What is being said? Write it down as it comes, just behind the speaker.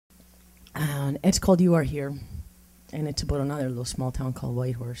And it's called You Are Here. And it's about another little small town called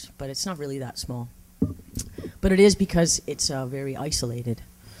Whitehorse. But it's not really that small. But it is because it's very isolated.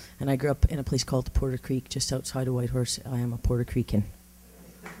 And I grew up in a place called Porter Creek, just outside of Whitehorse. I am a Porter Creekan.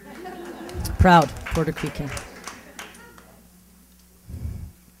 Proud Porter Creekan.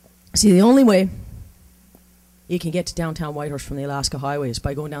 See, the only way you can get to downtown Whitehorse from the Alaska Highway is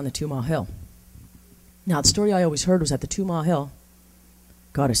by going down the 2 Mile Hill. Now, the story I always heard was that the 2 Mile Hill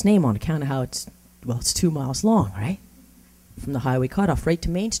got its name on account of how it's 2 miles long, right? From the highway cutoff right to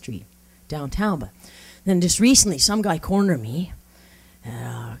Main Street, downtown. But then just recently, some guy cornered me at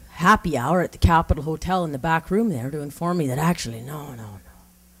a happy hour at the Capitol Hotel in the back room there to inform me that actually, no.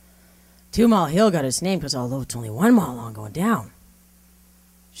 2 Mile Hill got its name because although it's only 1 mile long going down,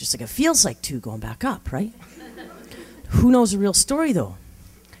 it's just like it feels like 2 going back up, right? Who knows the real story, though?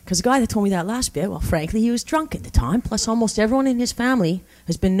 Because the guy that told me that last bit, well, frankly, he was drunk at the time. Plus, almost everyone in his family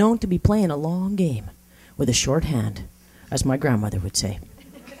has been known to be playing a long game with a short hand, as my grandmother would say.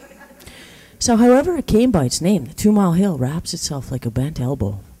 So, however it came by its name, the 2 Mile Hill wraps itself like a bent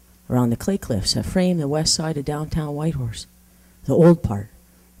elbow around the clay cliffs that frame the west side of downtown Whitehorse, the old part,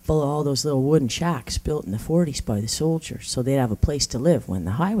 full of all those little wooden shacks built in the 40s by the soldiers so they'd have a place to live when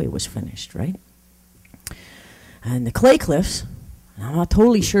the highway was finished, right? And the clay cliffs, and I'm not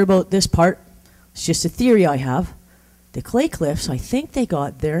totally sure about this part, it's just a theory I have. The clay cliffs, I think they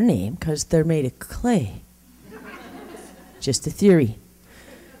got their name because they're made of clay. Just a theory.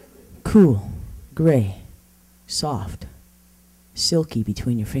 Cool, gray, soft, silky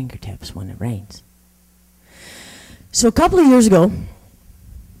between your fingertips when it rains. So a couple of years ago,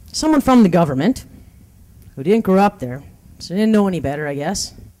 someone from the government, who didn't grow up there, so didn't know any better, I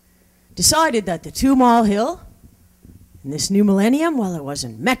guess, decided that the 2 Mile Hill in this new millennium, well, it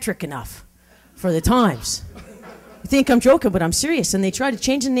wasn't metric enough for the times. You think I'm joking, but I'm serious. And they tried to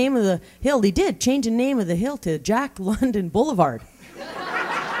change the name of the hill. They did change the name of the hill to Jack London Boulevard.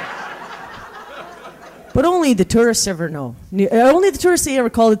 But only the tourists ever know. Only the tourists they ever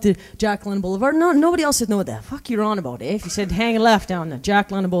called it the Jack London Boulevard. No, nobody else would know what the fuck you're on about, eh? If you said hang a left down the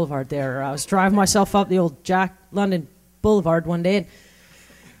Jack London Boulevard there. Or I was driving myself up the old Jack London Boulevard one day.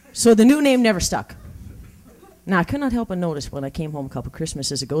 So the new name never stuck. Now, I could not help but notice when I came home a couple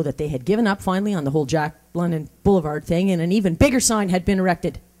Christmases ago that they had given up finally on the whole Jack London Boulevard thing, and an even bigger sign had been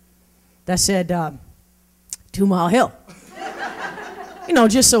erected that said 2 Mile Hill. You know,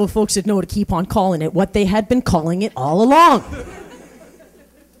 just so folks would know to keep on calling it what they had been calling it all along.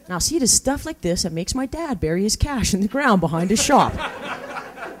 Now, see, it is stuff like this that makes my dad bury his cash in the ground behind his shop.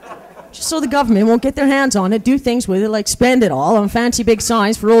 Just so the government won't get their hands on it, do things with it like spend it all on fancy big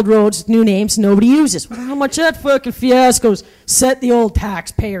signs for old roads with new names nobody uses. Well, how much that fucking fiasco's set the old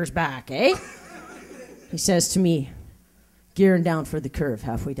taxpayers back, eh? He says to me, gearing down for the curve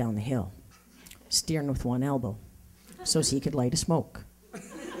halfway down the hill, steering with one elbow so he could light a smoke.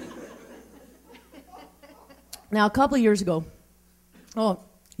 Now, a couple of years ago,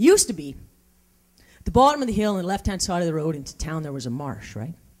 used to be, at the bottom of the hill on the left-hand side of the road into town, there was a marsh,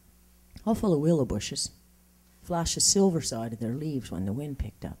 right? All full of willow bushes, flash the silver side of their leaves when the wind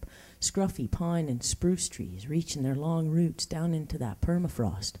picked up. Scruffy pine and spruce trees reaching their long roots down into that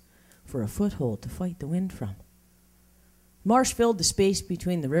permafrost for a foothold to fight the wind from. Marsh filled the space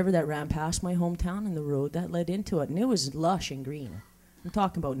between the river that ran past my hometown and the road that led into it, and it was lush and green. I'm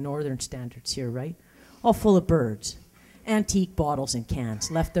talking about northern standards here, right? All full of birds, antique bottles and cans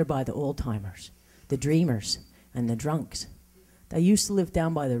left there by the old-timers, the dreamers, and the drunks that used to live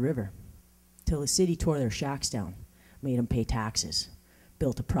down by the river till the city tore their shacks down, made them pay taxes,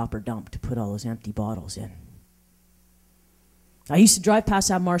 built a proper dump to put all those empty bottles in. I used to drive past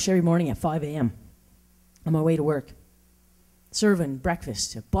that marsh every morning at 5 a.m. on my way to work, serving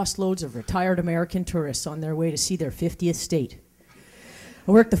breakfast to busloads of retired American tourists on their way to see their 50th state.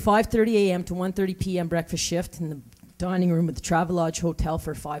 I worked the 5:30 a.m. to 1:30 p.m. breakfast shift in the dining room at the Travelodge Hotel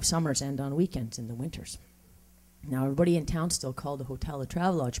for 5 summers and on weekends in the winters. Now, everybody in town still called the hotel the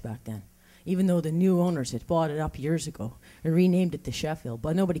Travelodge back then, even though the new owners had bought it up years ago and renamed it the Sheffield.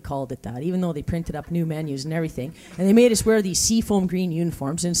 But nobody called it that, even though they printed up new menus and everything. And they made us wear these seafoam green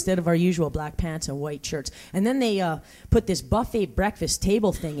uniforms instead of our usual black pants and white shirts. And then they put this buffet breakfast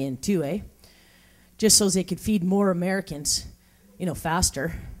table thing in too, eh? Just so they could feed more Americans, you know,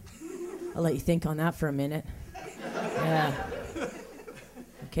 faster. I'll let you think on that for a minute. Yeah.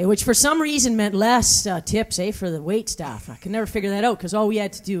 Okay, which for some reason meant less tips, for the wait staff. I could never figure that out because all we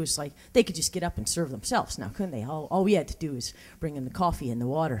had to do was they could just get up and serve themselves now, couldn't they? All we had to do was bring in the coffee and the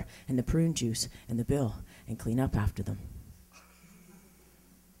water and the prune juice and the bill and clean up after them.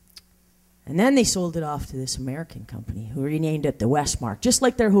 And then they sold it off to this American company who renamed it the Westmark, just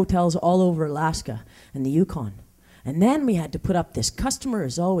like their hotels all over Alaska and the Yukon. And then we had to put up this customer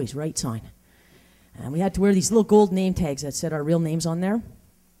is always right sign. And we had to wear these little gold name tags that said our real names on there.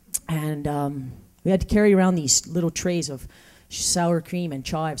 And we had to carry around these little trays of sour cream and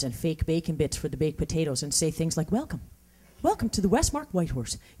chives and fake bacon bits for the baked potatoes and say things like, welcome. Welcome to the Westmark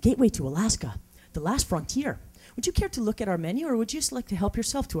Whitehorse, gateway to Alaska, the last frontier. Would you care to look at our menu, or would you just like to help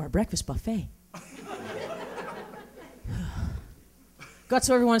yourself to our breakfast buffet? Got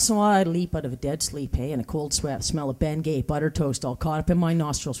so every once in a while I'd leap out of a dead sleep, hey, and a cold sweat, smell of Bengay, butter toast all caught up in my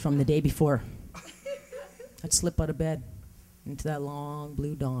nostrils from the day before. I'd slip out of bed into that long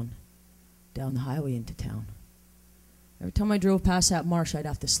blue dawn, down the highway into town. Every time I drove past that marsh, I'd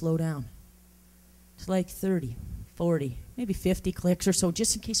have to slow down. It's like 30, 40, maybe 50 clicks or so,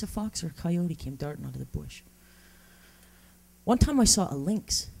 just in case a fox or a coyote came darting out of the bush. One time I saw a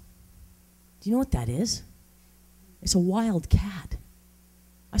lynx. Do you know what that is? It's a wild cat.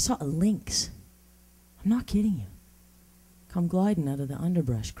 I saw a lynx. I'm not kidding you. Come gliding out of the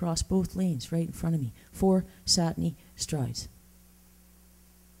underbrush, cross both lanes right in front of me. 4 satiny strides.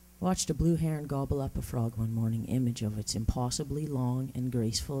 Watched a blue heron gobble up a frog one morning, image of its impossibly long and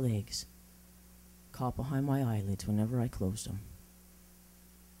graceful legs. Caught behind my eyelids whenever I closed them.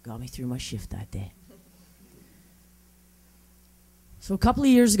 Got me through my shift that day. So a couple of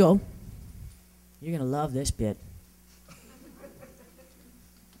years ago, you're going to love this bit.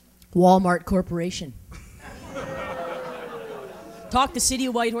 Walmart Corporation talked the city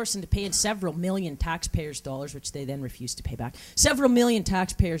of Whitehorse into paying several million taxpayers' dollars, which they then refused to pay back. Several million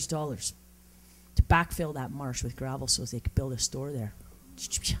taxpayers' dollars to backfill that marsh with gravel so they could build a store there.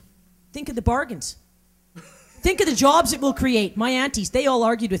 Think of the bargains. Think of the jobs it will create. My aunties, they all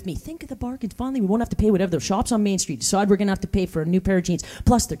argued with me. Think of the bargains. Finally, we won't have to pay whatever those shops on Main Street decide we're going to have to pay for a new pair of jeans.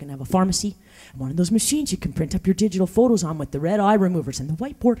 Plus, they're going to have a pharmacy. And one of those machines you can print up your digital photos on with the red eye removers and the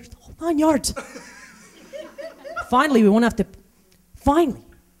white borders, the whole 9 yards. Finally, we won't have to... Finally,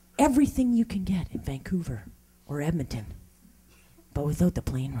 everything you can get in Vancouver or Edmonton, but without the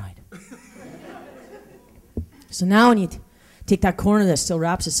plane ride. So now when you take that corner that still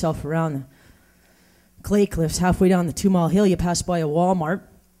wraps itself around the clay cliffs, halfway down the 2 Mile Hill, you pass by a Walmart.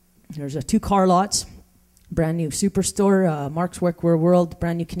 There's 2 car lots, brand new superstore, Mark's Workwear World,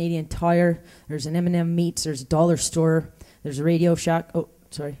 brand new Canadian Tire. There's an M&M Meats. There's a dollar store. There's a Radio Shack. Oh,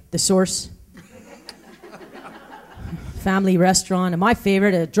 sorry, The Source. Family restaurant, and my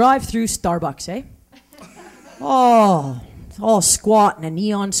favorite, a drive-through Starbucks, eh? Oh, it's all squat in a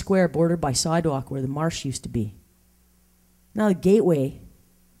neon square bordered by sidewalk where the marsh used to be. Now the gateway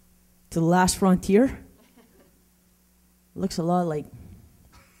to the last frontier looks a lot like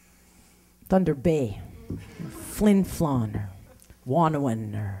Thunder Bay, or Flin Flon, or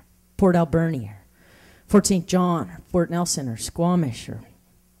Wanawin, or Port Alberni, or Fort St. John, or Fort Nelson, or Squamish, or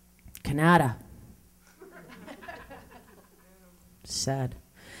Canada. Sad.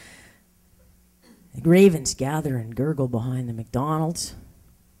 The ravens gather and gurgle behind the McDonald's.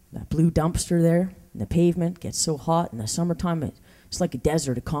 That blue dumpster there, and the pavement gets so hot in the summertime it's like a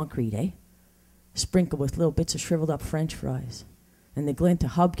desert of concrete, eh? Sprinkled with little bits of shriveled up French fries. And the glint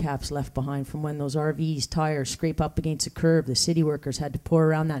of hubcaps left behind from when those RVs' tires scrape up against a curb the city workers had to pour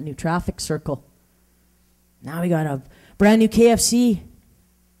around that new traffic circle. Now we got a brand new KFC,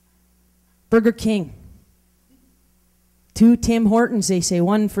 Burger King, 2 Tim Hortons, they say.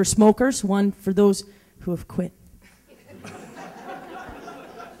 1 for smokers, 1 for those who have quit.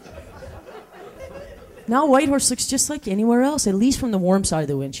 Now Whitehorse looks just like anywhere else, at least from the warm side of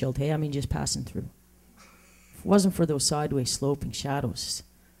the windshield, hey? I mean, just passing through. If it wasn't for those sideways sloping shadows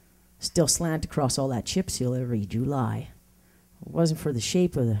still slant across all that chip seal every July, if it wasn't for the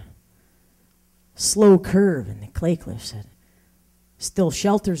shape of the slow curve in the clay cliffs that still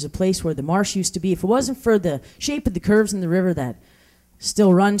shelters a place where the marsh used to be, if it wasn't for the shape of the curves in the river that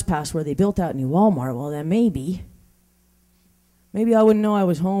still runs past where they built that new Walmart, well, then maybe I wouldn't know I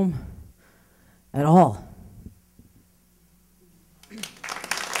was home at all.